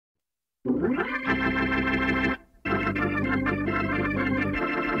Welcome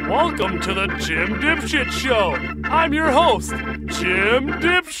to the Jim Dipshit Show. I'm your host, Jim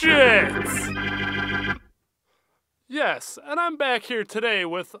Dipshit. Yes, and I'm back here today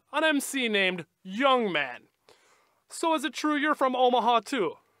with an MC named Young Man. So is it true you're from Omaha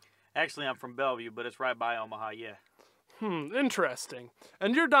too? Actually, I'm from Bellevue, but it's right by Omaha, yeah. Interesting.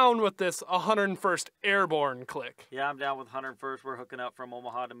 And you're down with this 101st Airborne clique. Yeah, I'm down with 101st. We're hooking up from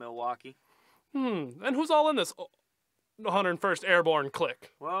Omaha to Milwaukee. And who's all in this 101st Airborne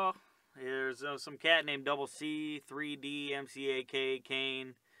clique? Well, there's some cat named Double C, 3D, MCAK,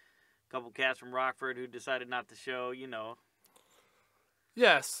 Kane, a couple cats from Rockford who decided not to show, you know.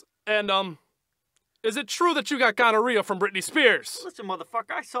 Yes, and is it true that you got gonorrhea from Britney Spears? Listen,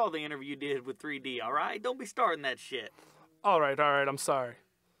 motherfucker, I saw the interview you did with 3D, alright? Don't be starting that shit. Alright, I'm sorry.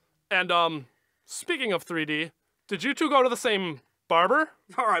 And, speaking of 3D, did you two go to the same barber?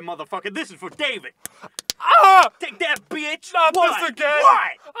 Alright, motherfucker, this is for David. Ah! Take that, bitch! Not What? this again!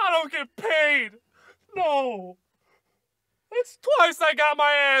 What? I don't get paid! No! It's twice I got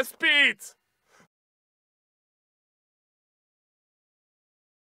my ass beat!